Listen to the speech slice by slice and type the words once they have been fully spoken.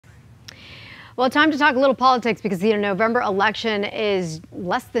Well, time to talk a little politics because the November election is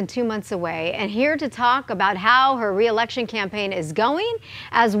less than 2 months away. And here to talk about how her re-election campaign is going,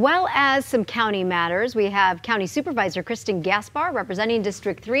 as well as some county matters, we have County Supervisor Kristin Gaspar representing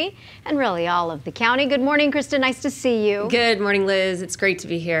District 3 and really all of the county. Good morning, Kristin. Nice to see you. Good morning, Liz. It's great to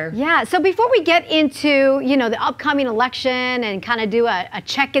be here. Yeah. So before we get into, the upcoming election and kind of do a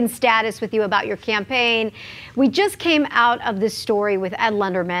check-in status with you about your campaign, we just came out of this story with Ed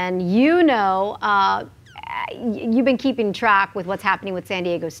Lenderman. You've been keeping track with what's happening with San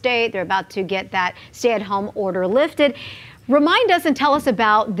Diego State. They're about to get that stay-at-home order lifted. Remind us and tell us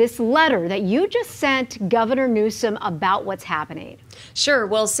about this letter that you just sent Governor Newsom about what's happening. Sure.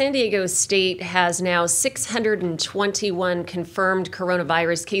 Well, San Diego State has now 621 confirmed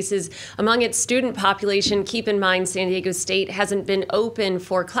coronavirus cases among its student population. Keep in mind, San Diego State hasn't been open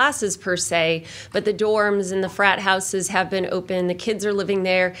for classes per se, but the dorms and the frat houses have been open. The kids are living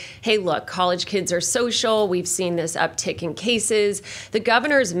there. Hey, look, college kids are social. We've seen this uptick in cases. The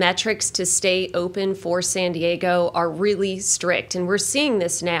governor's metrics to stay open for San Diego are really strict, and we're seeing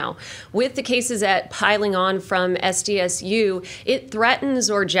this now. With the cases piling on from SDSU, it threatens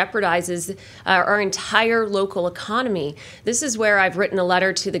or jeopardizes our entire local economy. This is where I've written a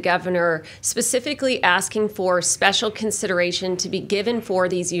letter to the governor specifically asking for special consideration to be given for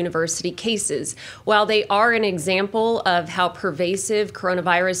these university cases. While they are an example of how pervasive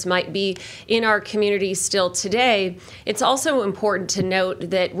coronavirus might be in our community still today, it's also important to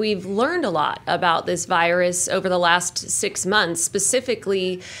note that we've learned a lot about this virus over the last 6 months,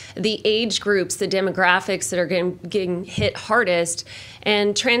 specifically the age groups, the demographics that are getting hit hardest,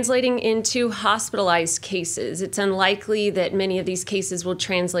 and translating into hospitalized cases. It's unlikely that many of these cases will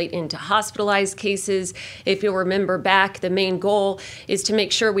translate into hospitalized cases. If you'll remember back, the main goal is to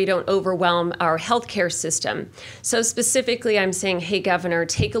make sure we don't overwhelm our healthcare system. So specifically, I'm saying, hey, Governor,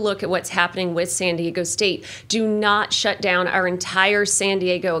 take a look at what's happening with San Diego State. Do not shut down our entire San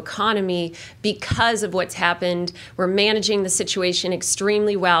Diego economy because of what's happened. We're managing the situation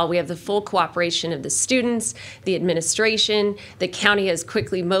extremely well. We have the full cooperation of the students, the administration, the county has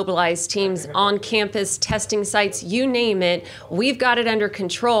quickly mobilized teams on campus, testing sites, you name it. We've got it under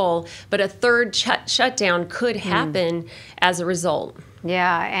control, but a third shutdown could happen as a result.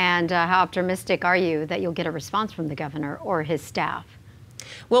 Yeah, and how optimistic are you that you'll get a response from the governor or his staff?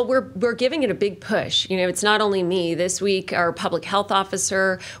 Well, we're giving it a big push. It's not only me. This week, our public health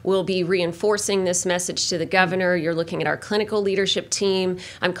officer will be reinforcing this message to the governor. You're looking at our clinical leadership team.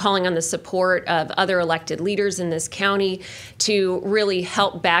 I'm calling on the support of other elected leaders in this county to really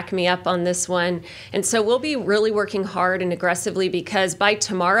help back me up on this one. And so we'll be really working hard and aggressively because by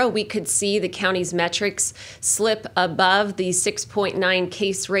tomorrow, we could see the county's metrics slip above the 6.9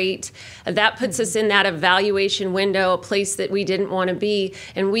 case rate. That puts us in that evaluation window, a place that we didn't want to be.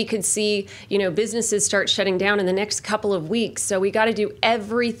 And we could see, businesses start shutting down in the next couple of weeks. So we got to do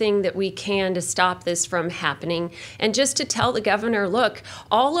everything that we can to stop this from happening. And just to tell the governor, look,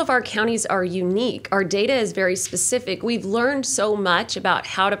 all of our counties are unique. Our data is very specific. We've learned so much about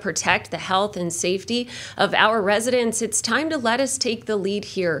how to protect the health and safety of our residents. It's time to let us take the lead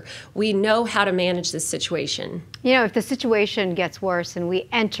here. We know how to manage this situation. If the situation gets worse and we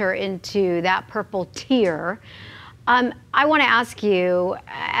enter into that purple tier, I want to ask you,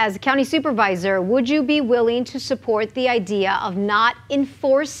 as a county supervisor, would you be willing to support the idea of not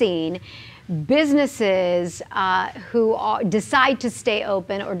enforcing businesses who decide to stay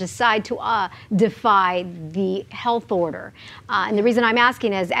open or decide to defy the health order? And the reason I'm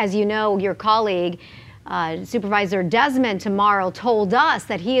asking is, as you know, your colleague, Supervisor Desmond tomorrow told us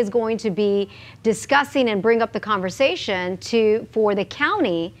that he is going to be discussing and bring up the conversation for the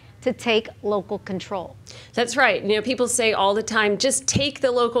county to take local control. That's right. People say all the time, just take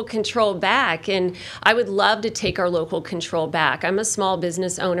the local control back. And I would love to take our local control back. I'm a small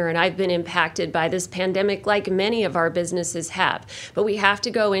business owner and I've been impacted by this pandemic like many of our businesses have. But we have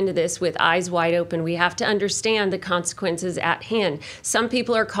to go into this with eyes wide open. We have to understand the consequences at hand. Some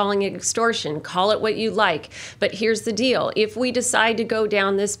people are calling it extortion. Call it what you like. But here's the deal. If we decide to go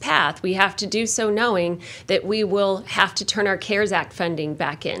down this path, we have to do so knowing that we will have to turn our CARES Act funding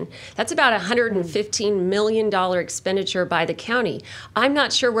back in. That's about $115 million expenditure by the county. I'm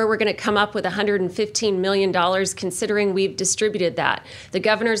not sure where we're going to come up with $115 million considering we've distributed that. The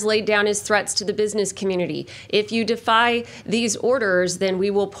governor's laid down his threats to the business community. If you defy these orders, then we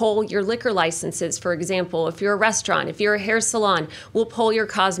will pull your liquor licenses, for example. If you're a restaurant, if you're a hair salon, we'll pull your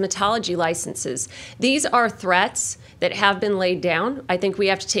cosmetology licenses. These are threats that have been laid down. I think we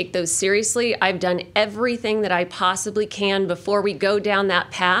have to take those seriously. I've done everything that I possibly can before we go down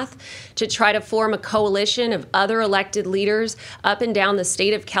that path. path to try to form a coalition of other elected leaders up and down the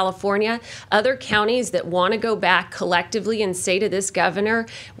state of California, other counties that want to go back collectively and say to this governor,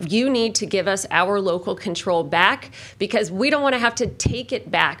 you need to give us our local control back, because we don't want to have to take it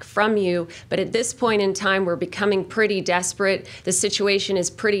back from you. But at this point in time, we're becoming pretty desperate. The situation is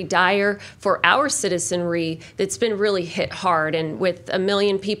pretty dire for our citizenry that's been really hit hard. And with 1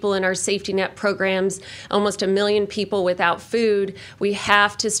 million people in our safety net programs, almost 1 million people without food, we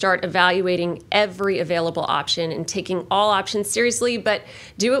have to start evaluating every available option and taking all options seriously, but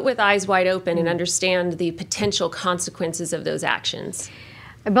do it with eyes wide open and understand the potential consequences of those actions.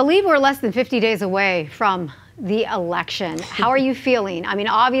 I believe we're less than 50 days away from the election. How are you feeling? I mean,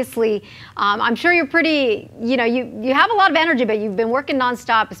 obviously, I'm sure you're pretty, you have a lot of energy, but you've been working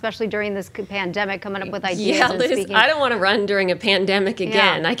nonstop, especially during this pandemic, coming up with ideas. Yeah, and Liz, speaking. I don't want to run during a pandemic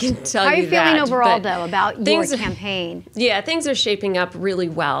again. Yeah. I can tell you that. How are you feeling overall, though, about your campaign? Yeah, things are shaping up really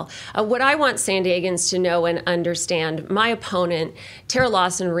well. What I want San Diegans to know and understand, my opponent, Tara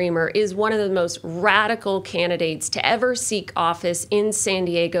Lawson-Remer, is one of the most radical candidates to ever seek office in San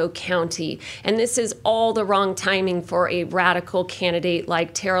Diego County. And this is all the wrong timing for a radical candidate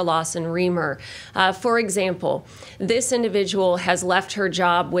like Tara Lawson-Remer. For example, this individual has left her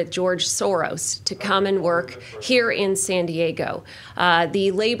job with George Soros to come and work here in San Diego.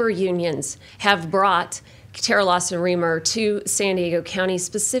 The labor unions have brought Tara Lawson-Remer to San Diego County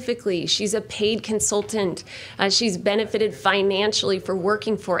specifically. She's a paid consultant. She's benefited financially for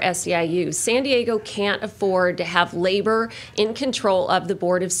working for SEIU. San Diego can't afford to have labor in control of the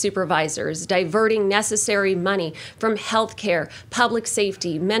Board of Supervisors, diverting necessary money from healthcare, public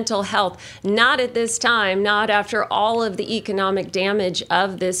safety, mental health. Not at this time, not after all of the economic damage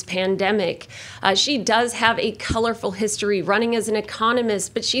of this pandemic. She does have a colorful history running as an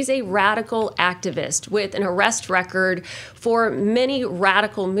economist, but she's a radical activist with an arrest record for many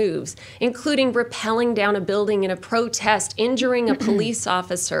radical moves, including rappelling down a building in a protest, injuring a police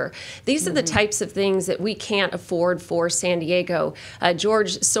officer. These are the types of things that we can't afford for San Diego.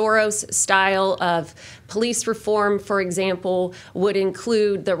 George Soros style of police reform, for example, would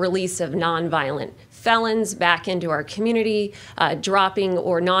include the release of nonviolent felons back into our community, dropping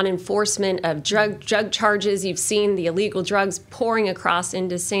or non-enforcement of drug charges. You've seen the illegal drugs pouring across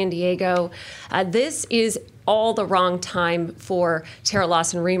into San Diego. This is all the wrong time for Tara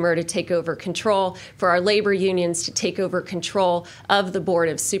Lawson-Remer to take over control, for our labor unions to take over control of the Board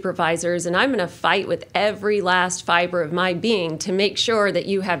of Supervisors. And I'm going to fight with every last fiber of my being to make sure that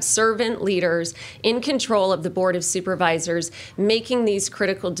you have servant leaders in control of the Board of Supervisors making these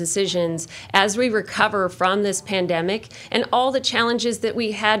critical decisions as we recover from this pandemic and all the challenges that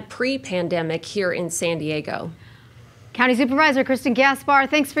we had pre-pandemic here in San Diego. County Supervisor Kristin Gaspar,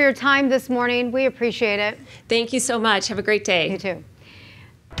 thanks for your time this morning. We appreciate it. Thank you so much. Have a great day. You too.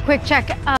 Quick check.